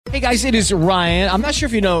Hey guys, it is Ryan. I'm not sure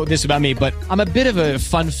if you know this about me, but I'm a bit of a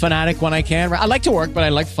fun fanatic when I can. I like to work, but I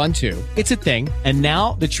like fun too. It's a thing. And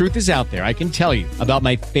now the truth is out there. I can tell you about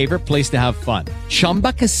my favorite place to have fun.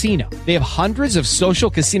 Chumba Casino. They have hundreds of social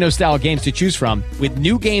casino style games to choose from with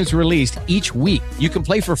new games released each week. You can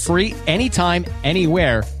play for free anytime,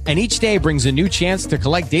 anywhere. And each day brings a new chance to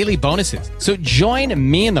collect daily bonuses. So join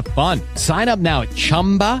me in the fun. Sign up now at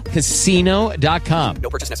ChumbaCasino.com. No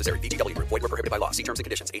purchase necessary. VGW. Void where prohibited by law. See terms and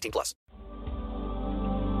conditions. 18 plus.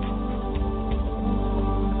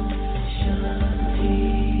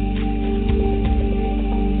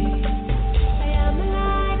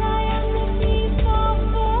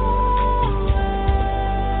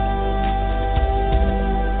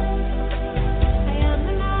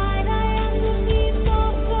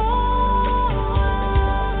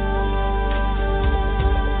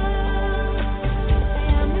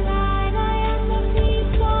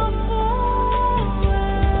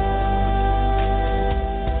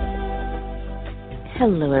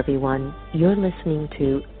 Hello everyone, you're listening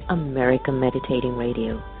to America Meditating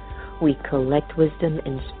Radio. We collect wisdom,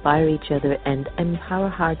 inspire each other, and empower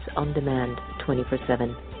hearts on demand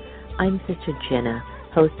 24/7. I'm Sister Jenna,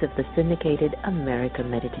 host of the syndicated America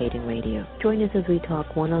Meditating Radio. Join us as we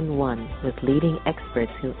talk one-on-one with leading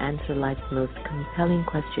experts who answer life's most compelling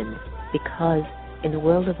questions, because in a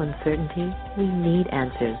world of uncertainty, we need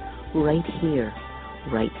answers right here,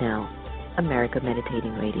 right now. America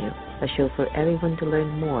Meditating Radio, a show for everyone to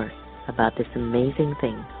learn more about this amazing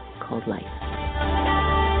thing called life.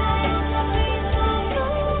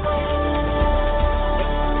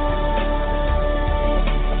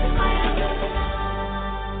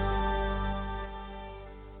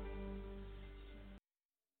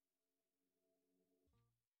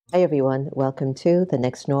 Hi everyone, welcome to The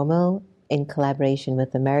Next Normal in collaboration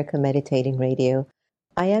with America Meditating Radio.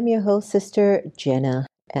 I am your host, Sister Jenna.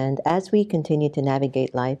 And as we continue to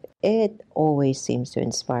navigate life, it always seems to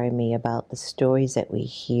inspire me about the stories that we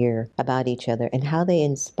hear about each other and how they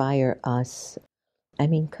inspire us. I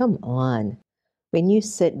mean, come on. When you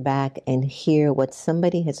sit back and hear what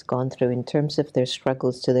somebody has gone through in terms of their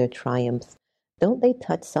struggles to their triumphs, don't they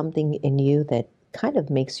touch something in you that kind of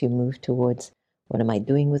makes you move towards, what am I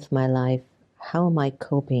doing with my life? How am I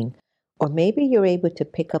coping? Or maybe you're able to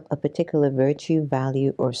pick up a particular virtue,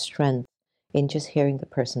 value, or strength in just hearing the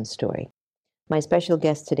person's story. My special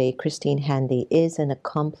guest today, Christine Handy, is an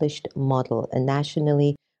accomplished model, a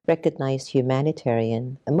nationally recognized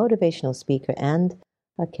humanitarian, a motivational speaker, and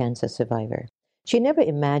a cancer survivor. She never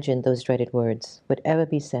imagined those dreaded words would ever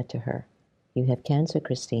be said to her. You have cancer,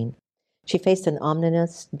 Christine. She faced an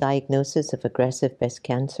ominous diagnosis of aggressive breast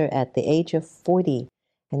cancer at the age of 40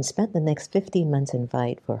 and spent the next 15 months in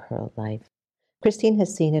fight for her life. Christine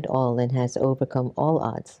has seen it all and has overcome all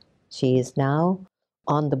odds. She is now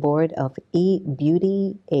on the board of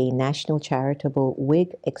eBeauty, a national charitable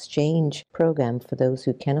wig exchange program for those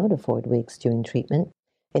who cannot afford wigs during treatment.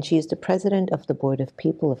 And she is the president of the board of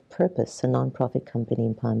People of Purpose, a nonprofit company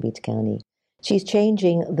in Palm Beach County. She's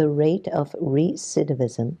changing the rate of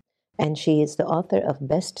recidivism, and she is the author of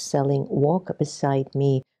best-selling Walk Beside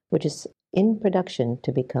Me, which is in production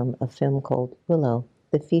to become a film called Willow,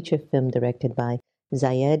 the feature film directed by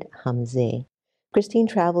Zayed Hamzeh. Christine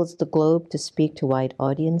travels the globe to speak to wide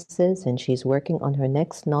audiences, and she's working on her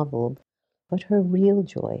next novel, but her real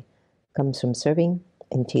joy comes from serving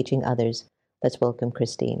and teaching others. Let's welcome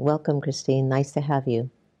Christine. Welcome, Christine. Nice to have you.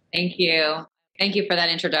 Thank you. Thank you for that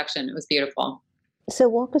introduction. It was beautiful. So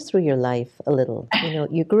walk us through your life a little. You know,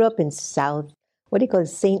 you grew up in St.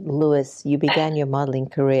 Louis. You began your modeling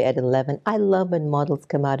career at 11. I love when models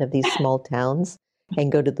come out of these small towns and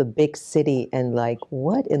go to the big city and like,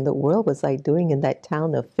 what in the world was I doing in that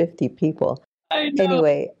town of 50 people? I know.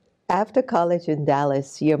 Anyway, after college in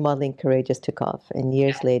Dallas, your modeling career just took off. And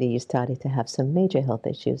years later, you started to have some major health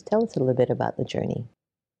issues. Tell us a little bit about the journey.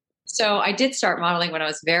 So I did start modeling when I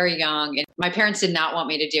was very young, and my parents did not want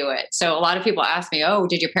me to do it. So a lot of people ask me, oh,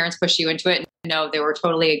 did your parents push you into it? No, they were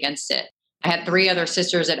totally against it. I had 3 other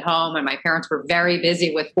sisters at home, and my parents were very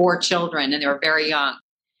busy with 4 children, and they were very young.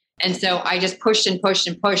 And so I just pushed and pushed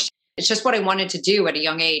and pushed. It's just what I wanted to do at a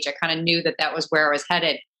young age. I kind of knew that that was where I was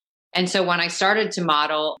headed. And so when I started to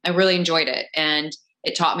model, I really enjoyed it. And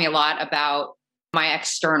it taught me a lot about my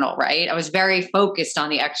external, right? I was very focused on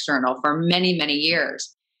the external for many, many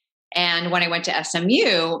years. And when I went to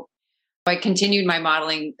SMU, I continued my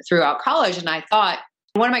modeling throughout college. And I thought,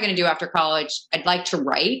 what am I going to do after college? I'd like to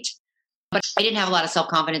write, but I didn't have a lot of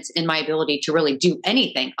self-confidence in my ability to really do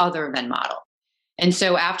anything other than model. And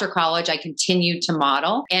so after college, I continued to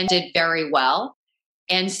model and did very well.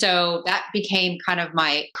 And so that became kind of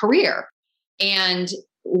my career. And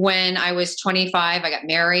when I was 25, I got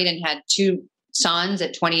married and had two sons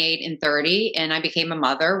at 28 and 30. And I became a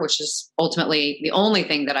mother, which is ultimately the only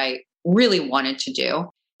thing that I really wanted to do.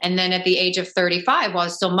 And then at the age of 35, while I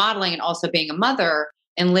was still modeling and also being a mother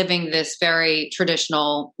and living this very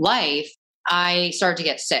traditional life, I started to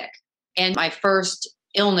get sick. And my first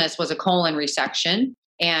illness was a colon resection.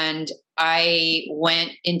 And I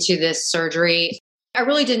went into this surgery. I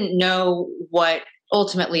really didn't know what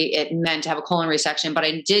ultimately it meant to have a colon resection, but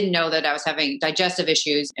I did know that I was having digestive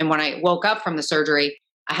issues. And when I woke up from the surgery,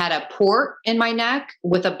 I had a port in my neck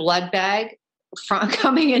with a blood bag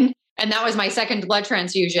coming in. And that was my second blood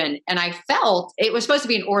transfusion. And I felt it was supposed to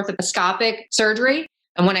be an orthoscopic surgery.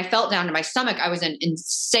 And when I felt down to my stomach, I was in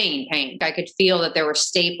insane pain. I could feel that there were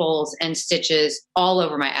staples and stitches all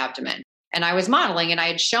over my abdomen. And I was modeling, and I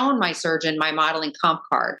had shown my surgeon my modeling comp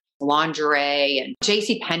card, lingerie, and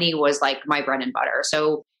JCPenney was like my bread and butter.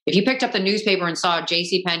 So if you picked up the newspaper and saw a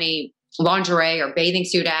JCPenney lingerie or bathing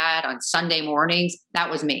suit ad on Sunday mornings, that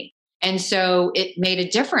was me. And so it made a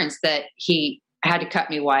difference that he had to cut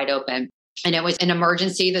me wide open. And it was an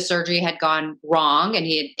emergency. The surgery had gone wrong, and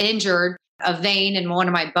he had injured a vein in one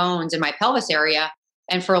of my bones in my pelvis area.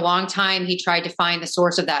 And for a long time, he tried to find the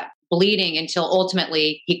source of that bleeding until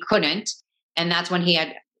ultimately he couldn't. And that's when he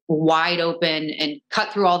had wide open and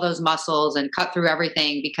cut through all those muscles and cut through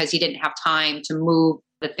everything because he didn't have time to move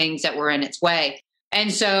the things that were in its way.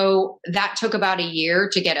 And so that took about a year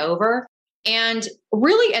to get over. And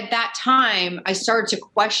really at that time, I started to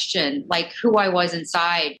question like who I was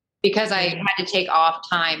inside, because I had to take off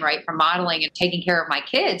time, right, from modeling and taking care of my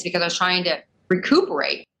kids because I was trying to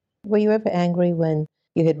recuperate. Were you ever angry when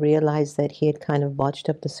you had realized that he had kind of botched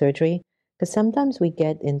up the surgery? Because sometimes we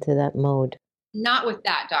get into that mode. Not with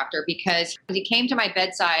that doctor, because he came to my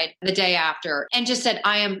bedside the day after and just said,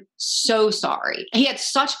 I am so sorry. He had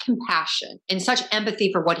such compassion and such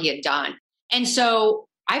empathy for what he had done. And so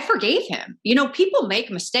I forgave him. You know, people make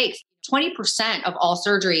mistakes. 20% of all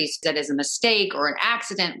surgeries that is a mistake or an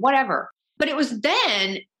accident, whatever. But it was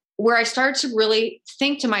then where I started to really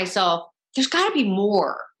think to myself, there's got to be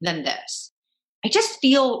more than this. I just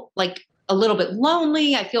feel like a little bit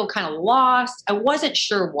lonely. I feel kind of lost. I wasn't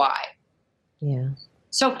sure why. Yeah.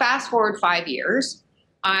 So fast forward 5 years,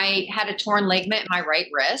 I had a torn ligament in my right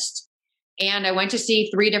wrist, and I went to see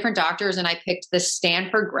 3 different doctors, and I picked the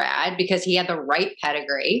Stanford grad because he had the right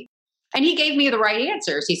pedigree, and he gave me the right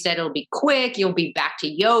answers. He said, it'll be quick. You'll be back to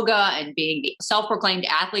yoga and being the self-proclaimed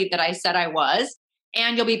athlete that I said I was,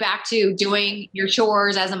 and you'll be back to doing your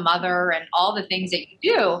chores as a mother and all the things that you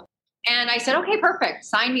do. And I said, okay, perfect.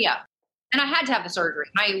 Sign me up. And I had to have the surgery.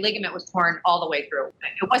 My ligament was torn all the way through.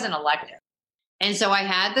 It wasn't elective. And so I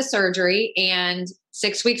had the surgery, and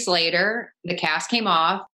 6 weeks later, the cast came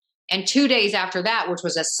off. And 2 days after that, which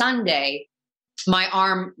was a Sunday, my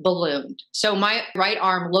arm ballooned. So my right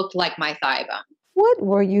arm looked like my thigh bone. What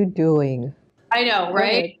were you doing? I know,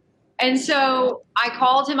 right? And so I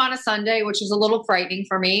called him on a Sunday, which was a little frightening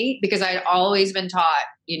for me because I'd always been taught,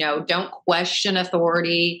 you know, don't question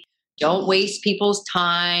authority, don't waste people's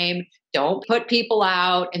time, don't put people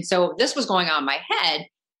out. And so this was going on in my head.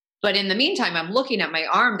 But in the meantime, I'm looking at my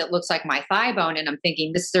arm that looks like my thigh bone, and I'm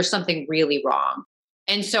thinking, there's something really wrong.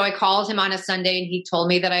 And so I called him on a Sunday, and he told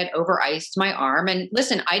me that I had over-iced my arm. And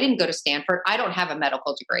listen, I didn't go to Stanford. I don't have a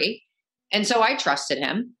medical degree. And so I trusted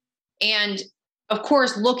him. And of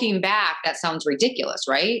course, looking back, that sounds ridiculous,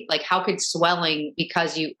 right? Like, how could swelling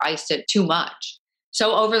because you iced it too much?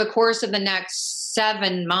 So over the course of the next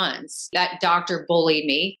 7 months, that doctor bullied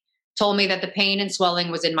me, told me that the pain and swelling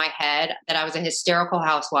was in my head, that I was a hysterical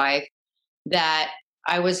housewife, that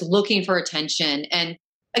I was looking for attention. And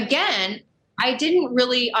again, I didn't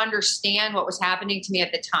really understand what was happening to me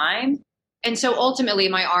at the time. And so ultimately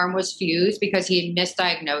my arm was fused because he had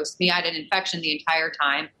misdiagnosed me. I had an infection the entire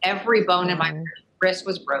time. Every bone in my wrist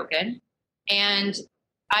was broken, and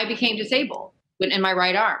I became disabled in my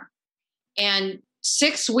right arm. And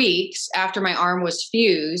 6 weeks after my arm was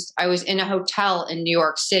fused, I was in a hotel in New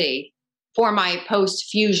York City for my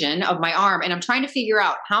post-fusion of my arm. And I'm trying to figure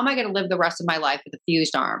out, how am I going to live the rest of my life with a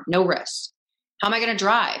fused arm? No wrist. How am I going to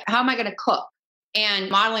drive? How am I going to cook?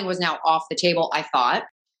 And modeling was now off the table, I thought.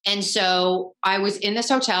 And so I was in this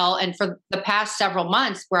hotel, and for the past several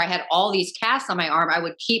months where I had all these casts on my arm, I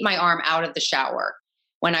would keep my arm out of the shower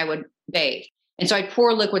when I would bathe. And so I'd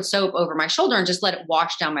pour liquid soap over my shoulder and just let it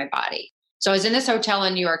wash down my body. So I was in this hotel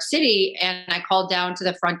in New York City, and I called down to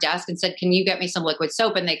the front desk and said, can you get me some liquid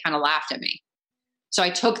soap? And they kind of laughed at me. So I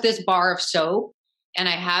took this bar of soap, and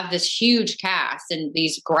I have this huge cast and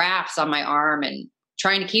these grafts on my arm and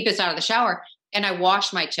trying to keep this out of the shower. And I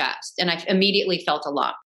washed my chest, and I immediately felt a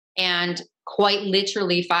lump. And quite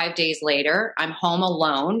literally 5 days later, I'm home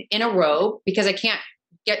alone in a robe because I can't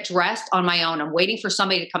get dressed on my own. I'm waiting for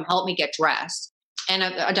somebody to come help me get dressed. And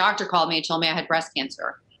a doctor called me and told me I had breast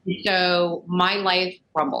cancer. So my life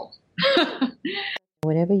crumbled.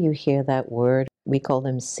 Whenever you hear that word, we call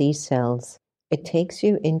them C cells, it takes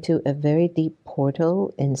you into a very deep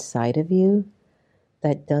portal inside of you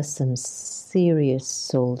that does some serious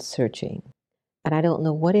soul searching. And I don't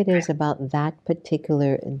know what it is about that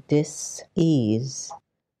particular dis-ease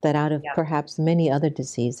that out of perhaps many other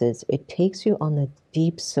diseases, it takes you on a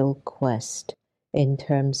deep soul quest in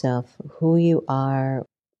terms of who you are,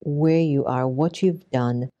 where you are, what you've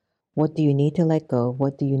done, what do you need to let go,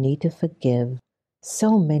 what do you need to forgive,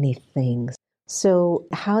 so many things. So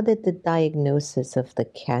how did the diagnosis of the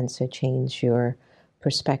cancer change your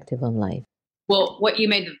perspective on life? Well, what you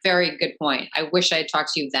made a very good point. I wish I had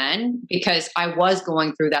talked to you then because I was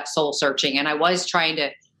going through that soul searching and I was trying to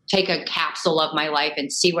take a capsule of my life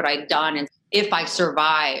and see what I'd done and if I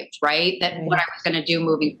survived, right? What I was going to do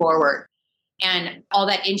moving forward. And all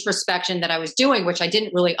that introspection that I was doing, which I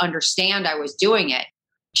didn't really understand I was doing it,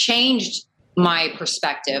 changed my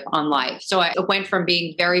perspective on life. So I went from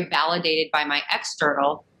being very validated by my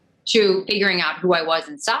external to figuring out who I was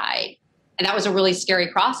inside. And that was a really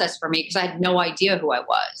scary process for me because I had no idea who I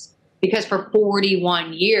was. Because for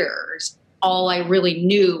 41 years, all I really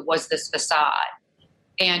knew was this facade.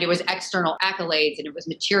 And it was external accolades and it was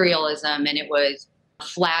materialism and it was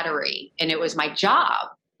flattery and it was my job.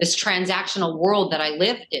 This transactional world that I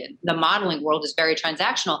lived in, the modeling world is very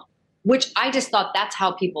transactional, which I just thought that's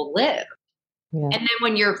how people live. Yeah. And then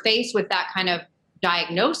when you're faced with that kind of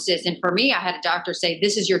diagnosis, and for me, I had a doctor say,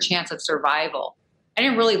 this is your chance of survival. I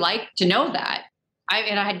didn't really like to know that. I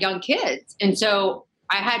had young kids. And so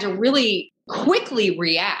I had to really quickly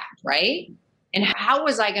react, right? And how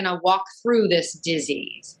was I going to walk through this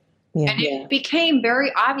disease? Yeah, and it became very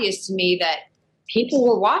obvious to me that people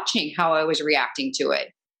were watching how I was reacting to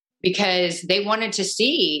it because they wanted to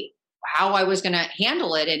see how I was going to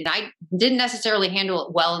handle it. And I didn't necessarily handle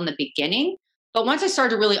it well in the beginning. But once I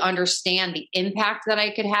started to really understand the impact that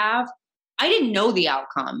I could have, I didn't know the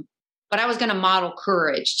outcome. But I was going to model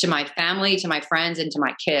courage to my family, to my friends, and to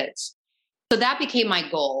my kids. So that became my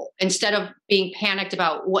goal. Instead of being panicked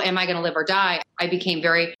about what am I going to live or die, I became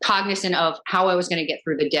very cognizant of how I was going to get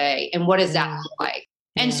through the day and what does that look like.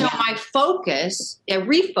 And so my focus, a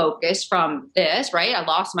refocus from this, right? I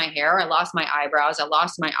lost my hair, I lost my eyebrows, I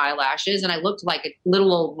lost my eyelashes, and I looked like a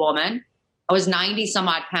little old woman. I was 90 some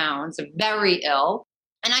odd pounds, very ill,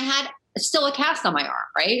 and I had still a cast on my arm,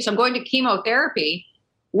 right? So I'm going to chemotherapy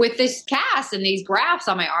with this cast and these grafts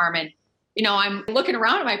on my arm. And, you know, I'm looking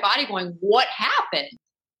around at my body going, what happened?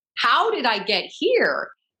 How did I get here?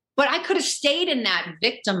 But I could have stayed in that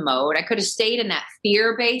victim mode. I could have stayed in that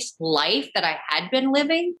fear-based life that I had been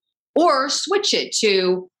living, or switch it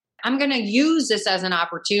to, I'm going to use this as an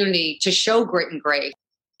opportunity to show grit and grace,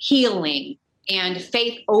 healing, and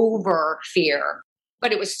faith over fear.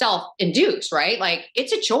 But it was self-induced, right? Like,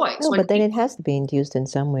 it's a choice. No, but then it has to be induced in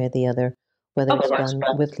some way or the other, whether it's done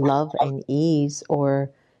with love and ease,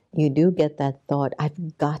 or you do get that thought,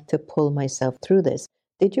 I've got to pull myself through this.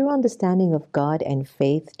 Did your understanding of God and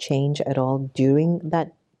faith change at all during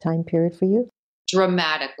that time period for you?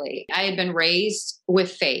 Dramatically. I had been raised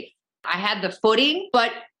with faith. I had the footing,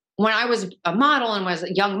 but when I was a model and was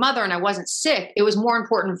a young mother and I wasn't sick, it was more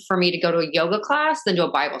important for me to go to a yoga class than to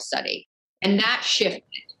a Bible study. And that shifted,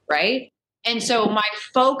 right? And so my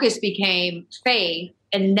focus became faith,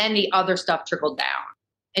 and then the other stuff trickled down.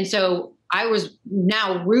 And so I was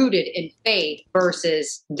now rooted in faith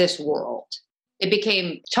versus this world. It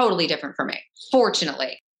became totally different for me,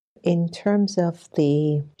 fortunately. In terms of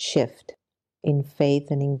the shift in faith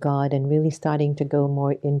and in God and really starting to go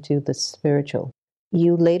more into the spiritual,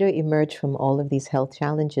 you later emerged from all of these health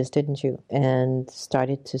challenges, didn't you? And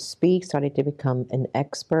started to speak, started to become an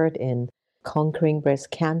expert in conquering breast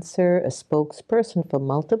cancer, a spokesperson for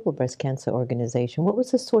multiple breast cancer organizations. What was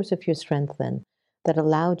the source of your strength then that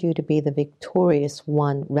allowed you to be the victorious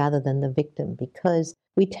one rather than the victim? Because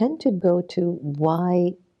we tend to go to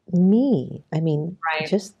why me? I mean,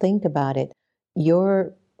 just think about it.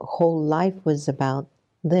 Your whole life was about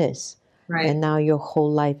this. Right. And now your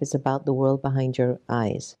whole life is about the world behind your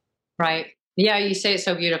eyes. Right. Yeah, you say it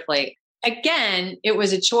so beautifully. Again, it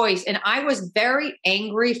was a choice. And I was very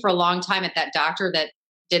angry for a long time at that doctor that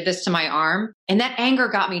did this to my arm. And that anger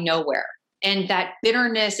got me nowhere. And that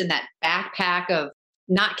bitterness and that backpack of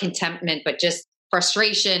not contentment, but just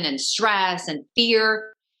frustration and stress and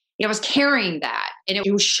fear, I was carrying that. And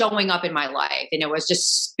it was showing up in my life. And it was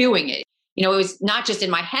just spewing it. It was not just in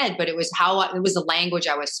my head, but it was it was the language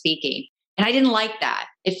I was speaking. And I didn't like that.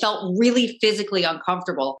 It felt really physically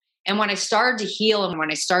uncomfortable. And when I started to heal and when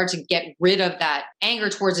I started to get rid of that anger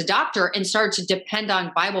towards the doctor and started to depend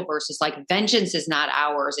on Bible verses like vengeance is not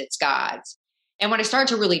ours, it's God's. And when I started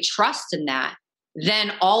to really trust in that,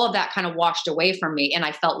 then all of that kind of washed away from me and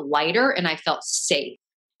I felt lighter and I felt safe.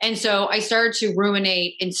 And so I started to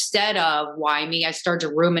ruminate instead of why me, I started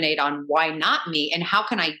to ruminate on why not me and how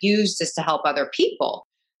can I use this to help other people?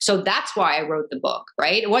 So that's why I wrote the book,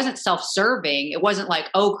 right? It wasn't self-serving. It wasn't like,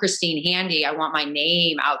 oh, Christine Handy, I want my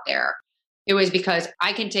name out there. It was because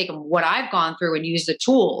I can take what I've gone through and use the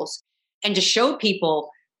tools and to show people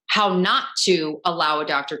how not to allow a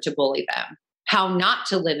doctor to bully them, how not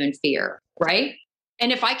to live in fear, right?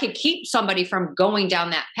 And if I could keep somebody from going down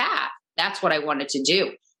that path, that's what I wanted to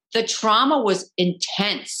do. The trauma was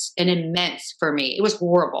intense and immense for me. It was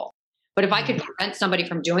horrible. But if I could prevent somebody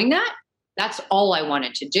from doing that, that's all I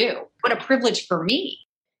wanted to do. What a privilege for me.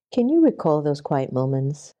 Can you recall those quiet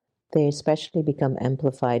moments? They especially become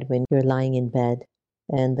amplified when you're lying in bed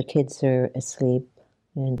and the kids are asleep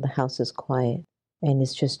and the house is quiet and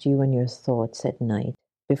it's just you and your thoughts at night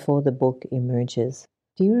before the book emerges.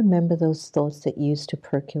 Do you remember those thoughts that used to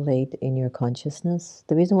percolate in your consciousness?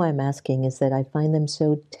 The reason why I'm asking is that I find them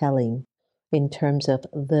so telling in terms of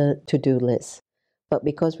the to-do list. But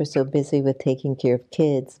because we're so busy with taking care of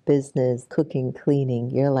kids, business, cooking, cleaning,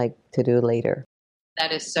 you're like, to do later.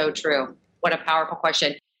 That is so true. What a powerful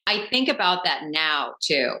question. I think about that now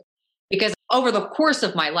too, because over the course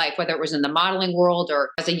of my life, whether it was in the modeling world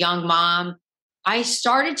or as a young mom, I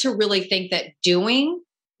started to really think that doing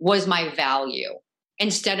was my value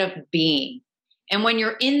instead of being. And when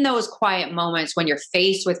you're in those quiet moments, when you're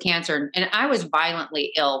faced with cancer, and I was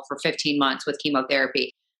violently ill for 15 months with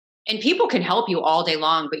chemotherapy, and people can help you all day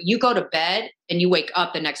long, but you go to bed and you wake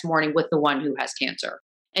up the next morning with the one who has cancer.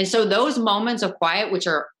 And so those moments of quiet, which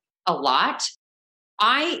are a lot,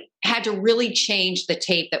 I had to really change the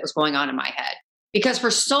tape that was going on in my head. Because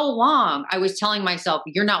for so long, I was telling myself,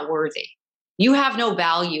 you're not worthy. You have no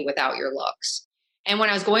value without your looks. And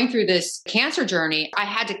when I was going through this cancer journey, I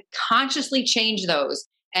had to consciously change those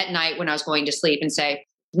at night when I was going to sleep and say,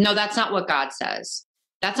 no, that's not what God says.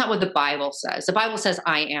 That's not what the Bible says. The Bible says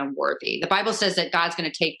I am worthy. The Bible says that God's going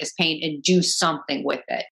to take this pain and do something with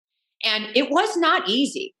it. And it was not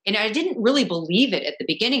easy. And I didn't really believe it at the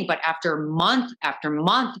beginning, but after month,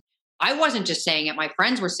 I wasn't just saying it. My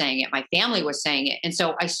friends were saying it. My family was saying it. And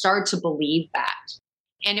so I started to believe that.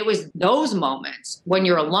 And it was those moments when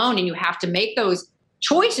you're alone and you have to make those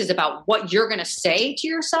choices about what you're going to say to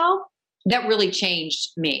yourself that really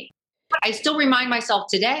changed me. I still remind myself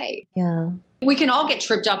today. Yeah. We can all get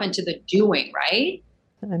tripped up into the doing, right?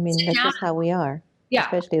 I mean, that's just how we are. Yeah.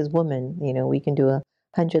 Especially as women, we can do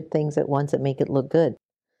 100 things at once that make it look good.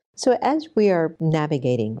 So as we are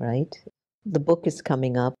navigating, right, the book is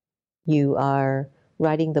coming up. You are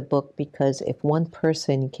writing the book because if one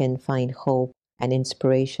person can find hope and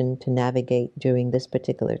inspiration to navigate during this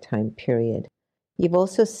particular time period, you've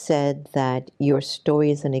also said that your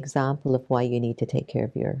story is an example of why you need to take care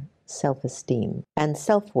of your self-esteem and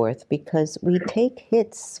self-worth because we take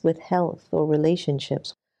hits with health or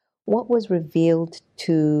relationships. What was revealed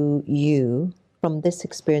to you from this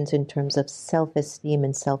experience in terms of self-esteem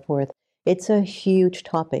and self-worth? It's a huge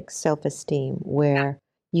topic, self-esteem, where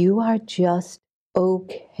you are just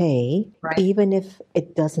okay, right, even if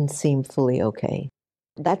it doesn't seem fully okay.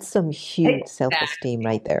 That's some huge self-esteem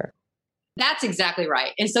right there. That's exactly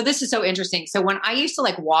right. And so this is so interesting. So when I used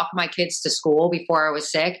to walk my kids to school before I was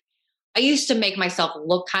sick, I used to make myself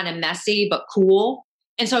look kind of messy, but cool.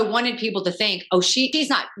 And so I wanted people to think, oh, she's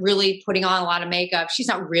not really putting on a lot of makeup. She's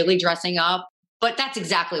not really dressing up. But that's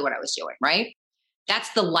exactly what I was doing, right?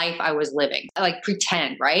 That's the life I was living.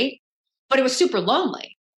 Pretend, right? But it was super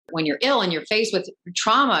lonely. When you're ill and you're faced with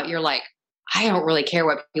trauma, you're like, I don't really care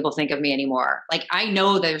what people think of me anymore. I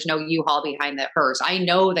know there's no U-Haul behind that hearse. I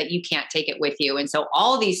know that you can't take it with you. And so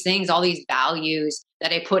all these things, all these values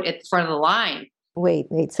that I put at the front of the line. Wait,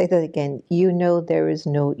 say that again. You know there is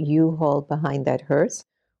no U-Haul behind that hearse?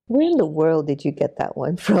 Where in the world did you get that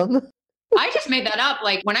one from? I just made that up.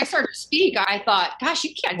 When I started to speak, I thought, gosh,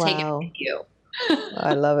 you can't take it with you.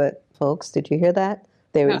 I love it. Folks, did you hear that?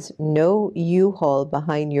 There is no U-Haul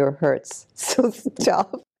behind your hearse. So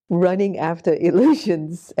stop running after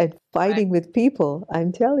illusions and fighting with people.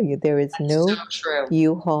 I'm telling you, there is no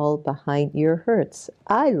U-Haul behind your hearse.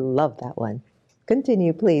 I love that one.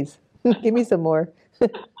 Continue, please. Give me some more.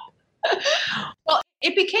 Well,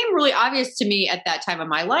 it became really obvious to me at that time of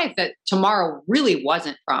my life that tomorrow really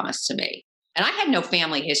wasn't promised to me. And I had no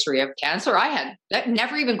family history of cancer. That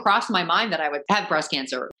never even crossed my mind that I would have breast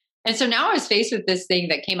cancer. And so now I was faced with this thing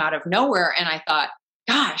that came out of nowhere. And I thought,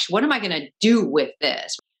 gosh, what am I going to do with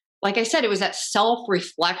this? Like I said, it was that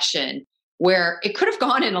self-reflection where it could have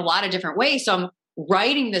gone in a lot of different ways. So I'm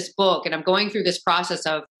writing this book and I'm going through this process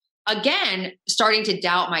of, again, starting to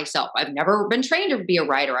doubt myself. I've never been trained to be a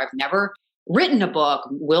writer. I've never written a book.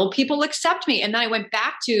 Will people accept me? And then I went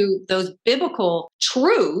back to those biblical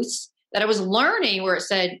truths that I was learning where it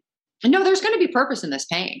said, no, there's going to be purpose in this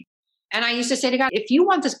pain. And I used to say to God, if you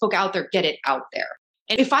want this book out there, get it out there.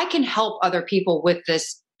 And if I can help other people with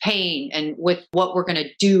this pain and with what we're going to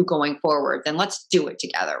do going forward, then let's do it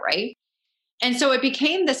together, right? And so it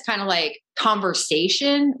became this kind of like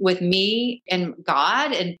conversation with me and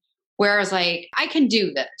God, and where I was like, I can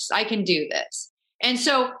do this. I can do this. And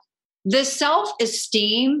so the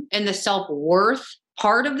self-esteem and the self-worth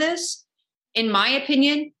part of this, in my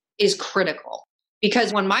opinion, is critical.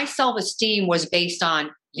 Because when my self-esteem was based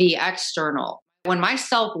on the external, when my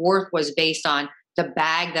self-worth was based on the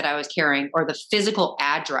bag that I was carrying or the physical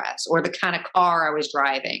address or the kind of car I was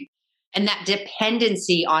driving, and that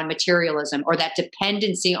dependency on materialism or that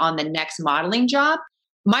dependency on the next modeling job,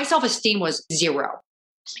 my self-esteem was zero.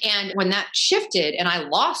 And when that shifted and I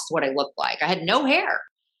lost what I looked like, I had no hair,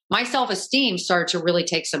 my self-esteem started to really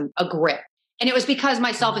take a grip. And it was because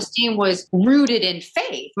my self-esteem was rooted in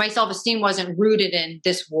faith. My self-esteem wasn't rooted in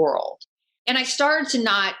this world. And I started to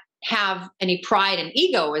not have any pride and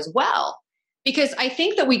ego as well, because I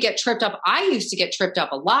think that we get tripped up. I used to get tripped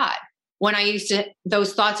up a lot when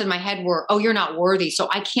those thoughts in my head were, oh, you're not worthy, so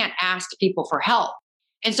I can't ask people for help.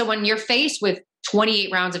 And so when you're faced with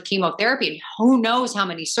 28 rounds of chemotherapy and who knows how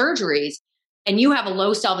many surgeries, and you have a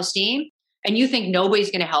low self-esteem and you think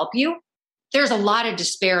nobody's going to help you, there's a lot of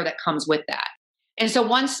despair that comes with that. And so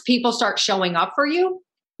once people start showing up for you,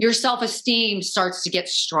 your self-esteem starts to get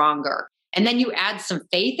stronger. And then you add some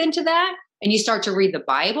faith into that and you start to read the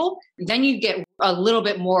Bible, then you get a little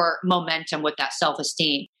bit more momentum with that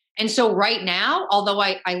self-esteem. And so right now, although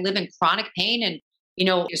I live in chronic pain and,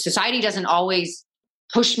 society doesn't always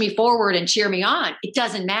push me forward and cheer me on, it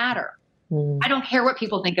doesn't matter. I don't care what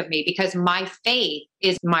people think of me because my faith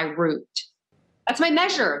is my root. That's my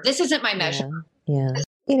measure. This isn't my measure. Yeah.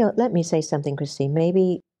 Let me say something, Christine.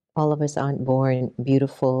 Maybe all of us aren't born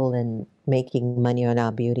beautiful and making money on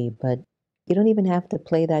our beauty, but you don't even have to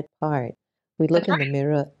play that part. We look in the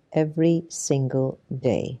mirror every single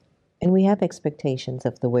day, and we have expectations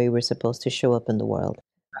of the way we're supposed to show up in the world.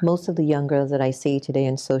 Most of the young girls that I see today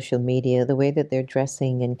on social media, the way that they're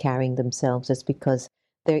dressing and carrying themselves is because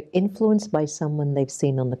they're influenced by someone they've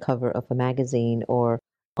seen on the cover of a magazine or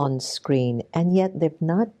on screen, and yet they've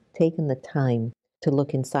not taken the time to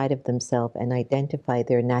look inside of themselves and identify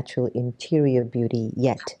their natural interior beauty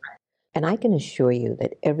yet. And I can assure you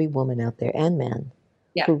that every woman out there and man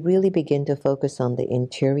who really begin to focus on the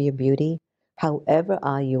interior beauty, however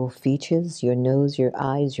are your features, your nose, your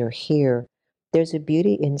eyes, your hair, there's a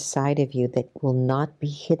beauty inside of you that will not be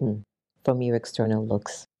hidden from your external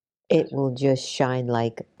looks. It will just shine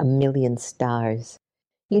like a million stars.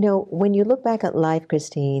 When you look back at life,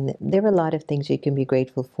 Christine, there are a lot of things you can be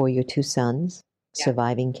grateful for. Your 2 sons,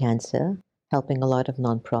 surviving cancer, helping a lot of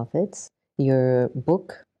nonprofits, your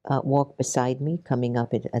book, Walk Beside Me, coming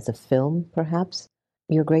up as a film, perhaps.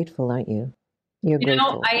 You're grateful, aren't you? You're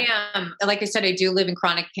grateful. I am. Like I said, I do live in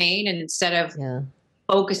chronic pain, and instead of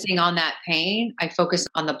focusing on that pain, I focus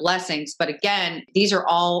on the blessings. But again, these are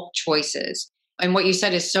all choices. And what you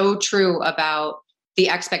said is so true about the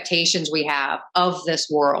expectations we have of this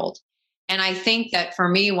world. And I think that for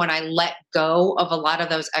me, when I let go of a lot of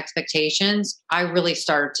those expectations, I really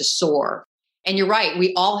started to soar. And you're right,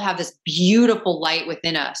 we all have this beautiful light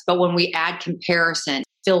within us. But when we add comparison,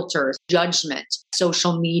 filters, judgment,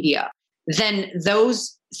 social media, then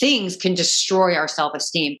those things can destroy our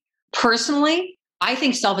self-esteem. Personally, I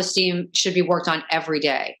think self-esteem should be worked on every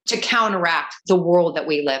day to counteract the world that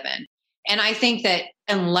we live in. And I think that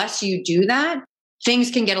unless you do that,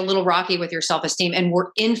 things can get a little rocky with your self-esteem, and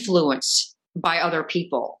we're influenced by other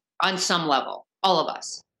people on some level, all of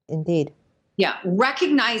us. Indeed. Yeah.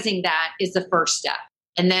 Recognizing that is the first step.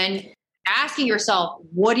 And then asking yourself,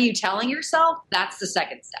 what are you telling yourself? That's the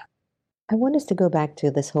second step. I want us to go back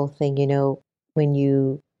to this whole thing, when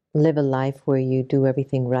you live a life where you do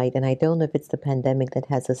everything right. And I don't know if it's the pandemic that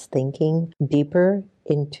has us thinking deeper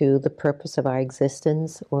into the purpose of our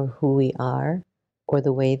existence or who we are or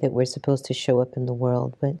the way that we're supposed to show up in the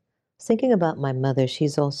world. But thinking about my mother,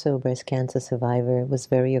 she's also a breast cancer survivor, was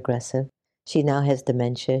very aggressive. She now has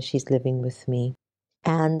dementia. She's living with me.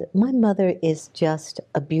 And my mother is just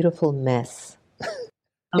a beautiful mess.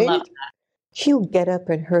 I love that. She'll get up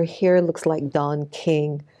and her hair looks like Don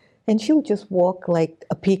King. and she'll just walk like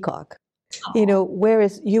a peacock.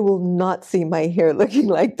 Whereas you will not see my hair looking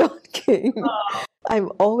like King. I'm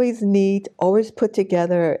always neat, always put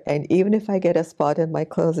together, and even if I get a spot in my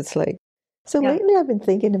clothes, it's like... So lately I've been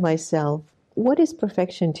thinking to myself, what is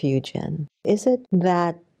perfection to you, Jen? Is it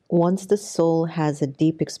that once the soul has a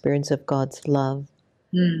deep experience of God's love,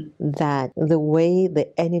 that the way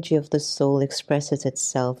the energy of the soul expresses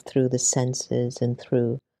itself through the senses and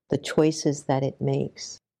through the choices that it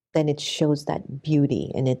makes, then it shows that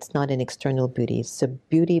beauty, and it's not an external beauty. It's a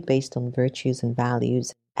beauty based on virtues and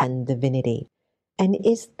values and divinity. And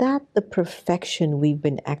is that the perfection we've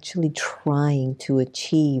been actually trying to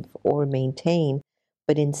achieve or maintain,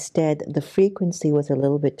 but instead the frequency was a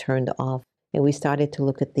little bit turned off, and we started to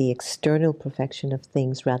look at the external perfection of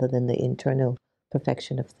things rather than the internal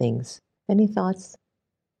perfection of things? Any thoughts?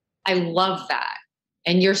 I love that.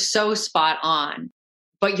 And you're so spot on,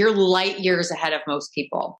 but you're light years ahead of most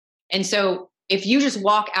people. And so if you just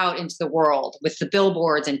walk out into the world with the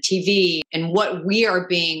billboards and TV and what we are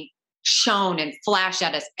being shown and flashed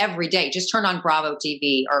at us every day, just turn on Bravo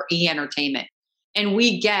TV or E Entertainment, and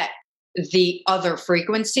we get the other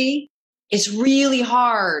frequency, it's really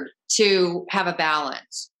hard to have a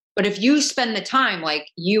balance. But if you spend the time like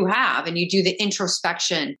you have and you do the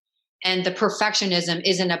introspection, and the perfectionism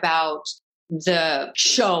isn't about the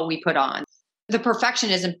show we put on, the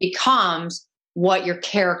perfectionism becomes what your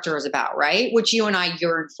character is about, right? Which you and I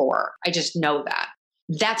yearn for. I just know that.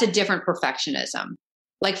 That's a different perfectionism.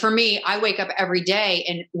 Like for me, I wake up every day,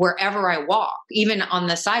 and wherever I walk, even on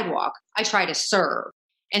the sidewalk, I try to serve.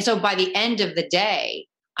 And so by the end of the day,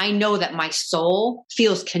 I know that my soul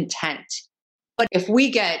feels content. But if we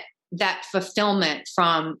get that fulfillment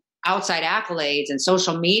from outside accolades and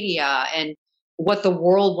social media and what the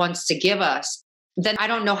world wants to give us, then I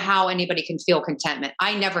don't know how anybody can feel contentment.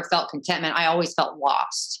 I never felt contentment. I always felt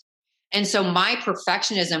lost. And so my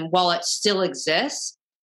perfectionism, while it still exists,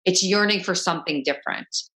 it's yearning for something different.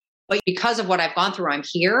 But because of what I've gone through, I'm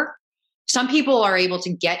here. Some people are able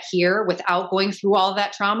to get here without going through all of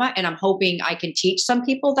that trauma. And I'm hoping I can teach some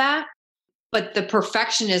people that. But the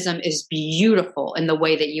perfectionism is beautiful in the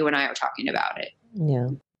way that you and I are talking about it. Yeah.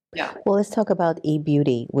 Yeah. Well, let's talk about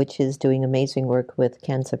eBeauty, which is doing amazing work with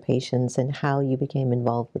cancer patients, and how you became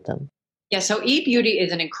involved with them. Yeah, so eBeauty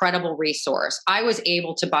is an incredible resource. I was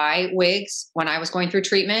able to buy wigs when I was going through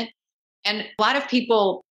treatment. And a lot of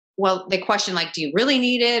people, well, they question like, do you really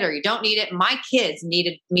need it or you don't need it? My kids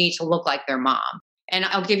needed me to look like their mom. And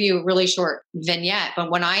I'll give you a really short vignette.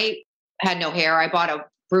 But when I had no hair, I bought a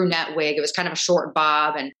brunette wig. It was kind of a short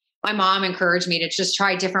bob. And my mom encouraged me to just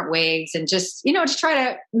try different wigs and just try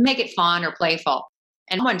to make it fun or playful.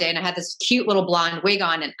 And one day, and I had this cute little blonde wig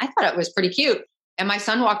on, and I thought it was pretty cute. And my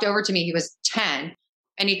son walked over to me. He was 10,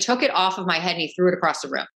 and he took it off of my head and he threw it across the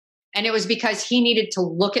room. And it was because he needed to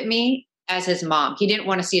look at me as his mom. He didn't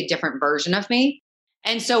want to see a different version of me.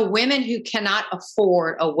 And so women who cannot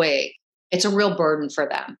afford a wig, it's a real burden for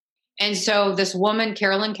them. And so this woman,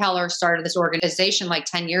 Carolyn Keller, started this organization like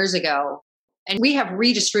 10 years ago. And we have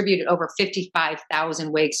redistributed over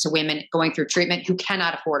 55,000 wigs to women going through treatment who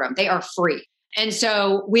cannot afford them. They are free. And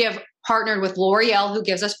so we have partnered with L'Oreal, who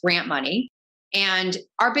gives us grant money. And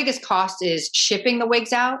our biggest cost is shipping the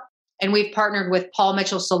wigs out. And we've partnered with Paul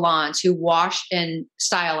Mitchell Salons, who wash and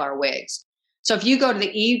style our wigs. So if you go to the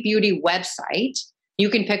eBeauty website, you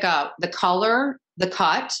can pick up the color, the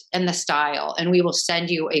cut, and the style, and we will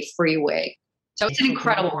send you a free wig. So it's an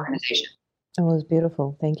incredible organization. Oh, it was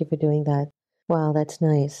beautiful. Thank you for doing that. Wow, that's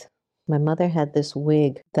nice. My mother had this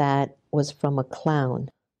wig that was from a clown.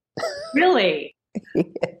 Really?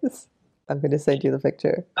 Yes. I'm going to send you the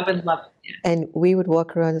picture. I would love it. And we would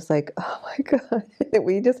walk around, it's like, oh my God.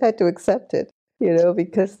 We just had to accept it,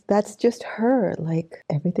 because that's just her. Like,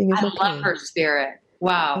 everything is okay. I love her spirit.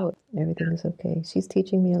 Wow. Oh, everything is okay. She's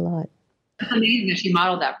teaching me a lot. It's amazing that she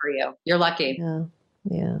modeled that for you. You're lucky. Yeah,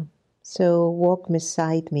 yeah. So Walk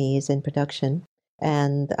Beside Me is in production.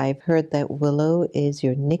 And I've heard that Willow is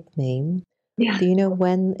your nickname. Yeah. Do you know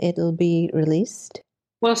when it'll be released?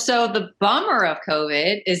 Well, so the bummer of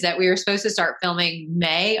COVID is that we were supposed to start filming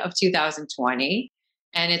May of 2020,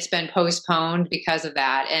 and it's been postponed because of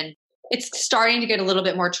that. And it's starting to get a little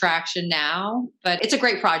bit more traction now, but it's a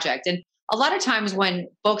great project. And a lot of times when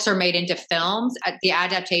books are made into films, the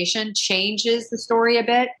adaptation changes the story a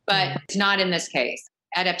bit, but it's not in this case.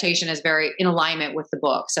 Adaptation is very in alignment with the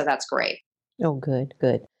book, so that's great. Oh, good,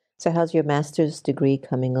 good. So how's your master's degree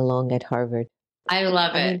coming along at Harvard? I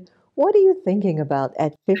love it. mean, what are you thinking about?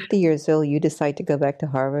 At 50 years old, you decide to go back to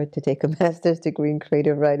Harvard to take a master's degree in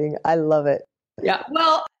creative writing. I love it. Yeah.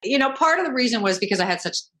 Well, part of the reason was because I had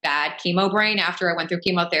such bad chemo brain after I went through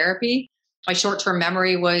chemotherapy. My short-term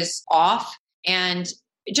memory was off and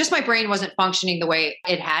just my brain wasn't functioning the way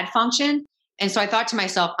it had functioned. And so I thought to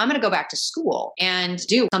myself, I'm going to go back to school and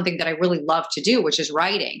do something that I really love to do, which is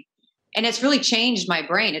writing. And it's really changed my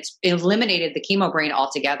brain. It's eliminated the chemo brain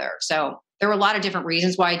altogether. So there were a lot of different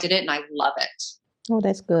reasons why I did it, and I love it. Oh,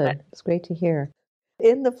 that's good. It's great to hear.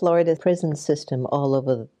 In the Florida prison system all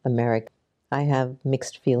over America, I have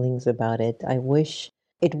mixed feelings about it. I wish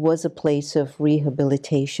it was a place of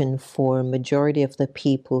rehabilitation for majority of the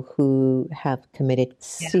people who have committed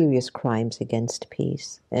serious crimes against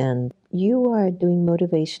peace. And you are doing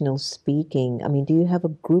motivational speaking. I mean, do you have a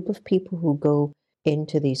group of people who go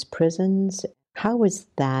into these prisons? How is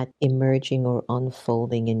that emerging or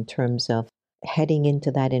unfolding in terms of heading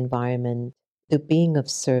into that environment, to being of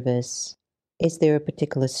service? Is there a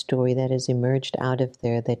particular story that has emerged out of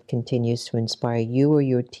there that continues to inspire you or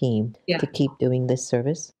your team to keep doing this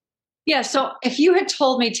service? Yeah. So if you had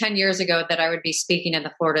told me 10 years ago that I would be speaking in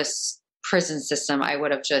the Florida prison system, I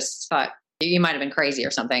would have just thought you might have been crazy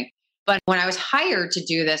or something. But when I was hired to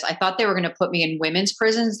do this, I thought they were going to put me in women's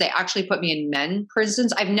prisons. They actually put me in men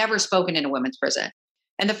prisons. I've never spoken in a women's prison.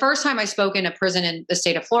 And the first time I spoke in a prison in the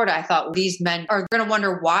state of Florida, I thought these men are going to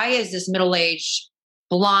wonder, why is this middle-aged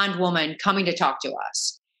blonde woman coming to talk to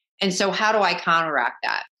us? And so how do I counteract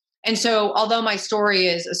that? And so although my story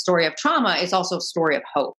is a story of trauma, it's also a story of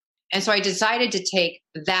hope. And so I decided to take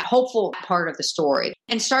that hopeful part of the story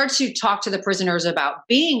and start to talk to the prisoners about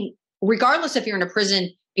being, regardless if you're in a prison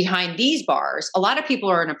behind these bars, a lot of people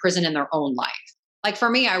are in a prison in their own life. Like for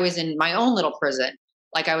me, I was in my own little prison.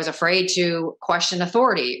 Like I was afraid to question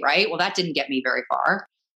authority, right? Well, that didn't get me very far.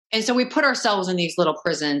 And so we put ourselves in these little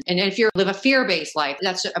prisons. And if you live a fear-based life,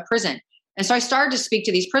 that's a prison. And so I started to speak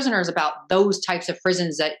to these prisoners about those types of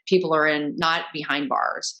prisons that people are in, not behind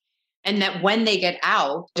bars. And that when they get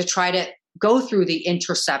out, to try to go through the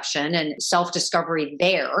introspection and self-discovery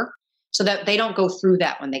there so that they don't go through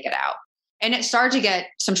that when they get out. And it started to get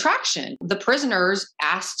some traction. The prisoners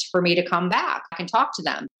asked for me to come back and talk to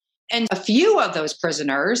them. And a few of those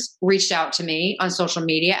prisoners reached out to me on social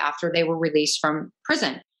media after they were released from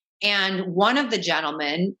prison. And one of the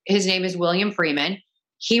gentlemen, his name is William Freeman,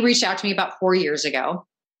 he reached out to me about 4 years ago.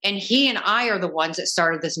 And he and I are the ones that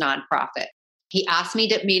started this nonprofit. He asked me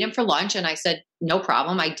to meet him for lunch. And I said, no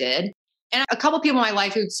problem. I did. And a couple of people in my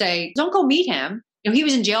life who'd say, don't go meet him. He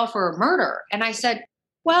was in jail for murder. And I said,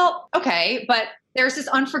 well, okay, but there's this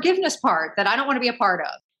unforgiveness part that I don't want to be a part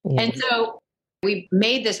of. Yeah. And so we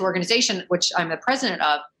made this organization, which I'm the president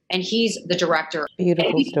of, and he's the director.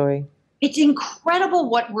 Beautiful story. It's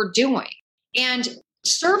incredible what we're doing. And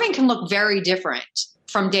serving can look very different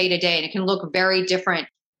from day to day, and it can look very different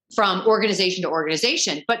from organization to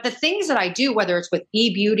organization. But the things that I do, whether it's with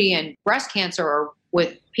e-beauty and breast cancer or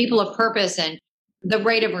with people of purpose and the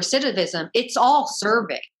rate of recidivism, it's all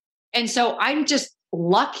serving. And so I'm just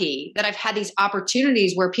lucky that I've had these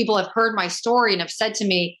opportunities where people have heard my story and have said to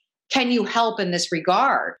me, can you help in this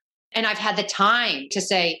regard? And I've had the time to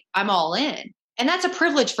say, I'm all in. And that's a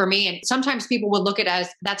privilege for me. And sometimes people would look at it as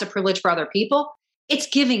that's a privilege for other people. It's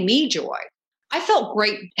giving me joy. I felt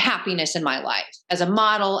great happiness in my life as a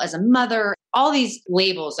model, as a mother, all these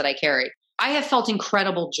labels that I carried. I have felt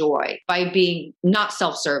incredible joy by being not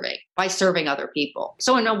self-serving, by serving other people.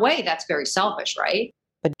 So in a way, that's very selfish, right?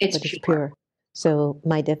 But it's pure. So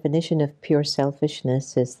my definition of pure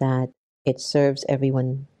selfishness is that it serves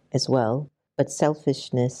everyone as well, but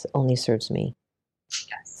selfishness only serves me.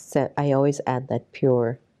 Yes. So I always add that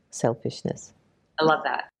pure selfishness. I love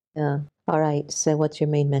that. Yeah. All right. So what's your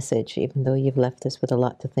main message, even though you've left us with a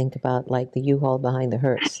lot to think about, like the U-Haul behind the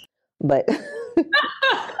hearse? But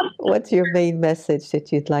what's your main message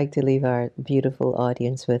that you'd like to leave our beautiful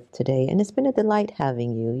audience with today? And it's been a delight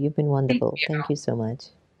having you. You've been wonderful. Thank you so much.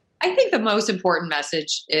 I think the most important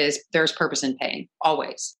message is there's purpose in pain,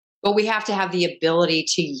 always. But we have to have the ability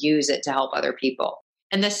to use it to help other people.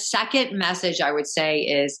 And the second message I would say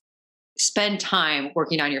is spend time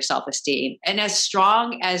working on your self-esteem. And as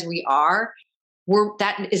strong as we are,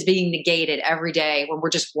 that is being negated every day when we're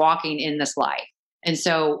just walking in this life. And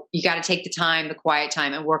so you got to take the time, the quiet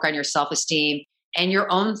time, and work on your self-esteem and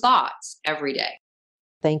your own thoughts every day.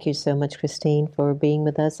 Thank you so much, Christine, for being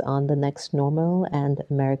with us on The Next Normal and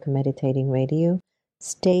America Meditating Radio.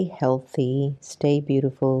 Stay healthy, stay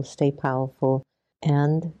beautiful, stay powerful,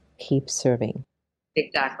 and keep serving.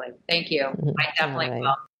 Exactly. Thank you. I definitely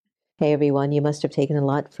will. Hey, everyone. You must have taken a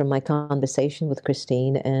lot from my conversation with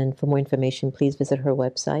Christine. And for more information, please visit her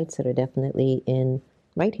websites that are definitely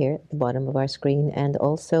right here at the bottom of our screen, and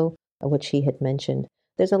also what she had mentioned.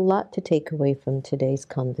 There's a lot to take away from today's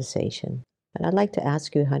conversation. And I'd like to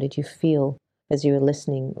ask you, how did you feel as you were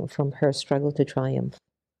listening from her struggle to triumph?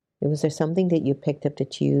 Was there something that you picked up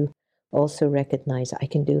that you also recognize, I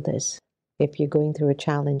can do this? If you're going through a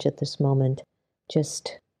challenge at this moment,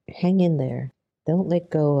 just hang in there. Don't let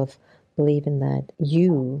go of believing that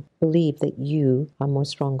you believe that you are more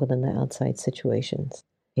stronger than the outside situations.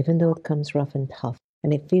 Even though it comes rough and tough,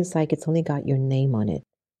 and it feels like it's only got your name on it.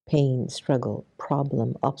 Pain, struggle,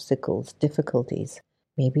 problem, obstacles, difficulties.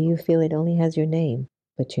 Maybe you feel it only has your name,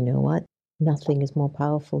 but you know what? Nothing is more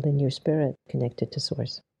powerful than your spirit connected to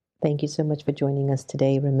Source. Thank you so much for joining us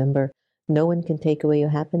today. Remember, no one can take away your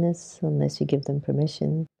happiness unless you give them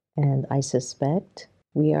permission. And I suspect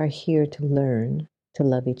we are here to learn to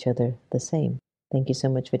love each other the same. Thank you so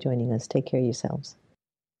much for joining us. Take care of yourselves.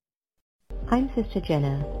 I'm Sister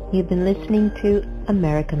Jenna. You've been listening to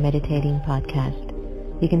America Meditating Podcast.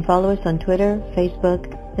 You can follow us on Twitter,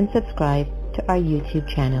 Facebook, and subscribe to our YouTube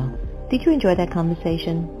channel. Did you enjoy that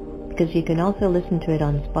conversation? Because you can also listen to it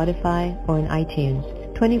on Spotify or on iTunes,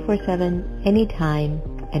 24/7, anytime,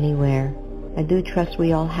 anywhere. I do trust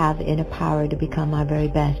we all have the inner power to become our very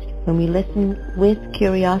best. When we listen with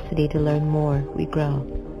curiosity to learn more, we grow.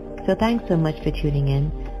 So thanks so much for tuning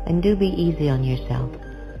in, and do be easy on yourself.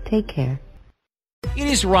 Take care. It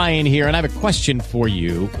is Ryan here, and I have a question for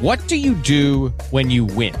you. What do you do when you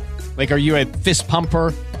win? Like, are you a fist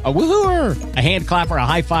pumper, a woohooer, a hand clapper, a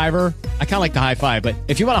high fiver? I kind of like the high five, but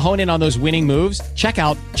if you want to hone in on those winning moves, check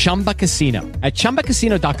out Chumba Casino. At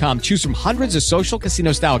ChumbaCasino.com, choose from hundreds of social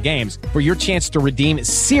casino-style games for your chance to redeem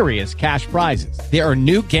serious cash prizes. There are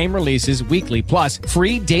new game releases weekly, plus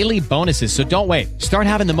free daily bonuses. So don't wait. Start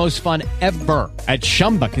having the most fun ever at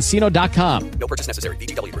ChumbaCasino.com. No purchase necessary.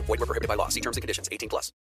 VGW Group. Void where prohibited by law. See terms and conditions. 18+.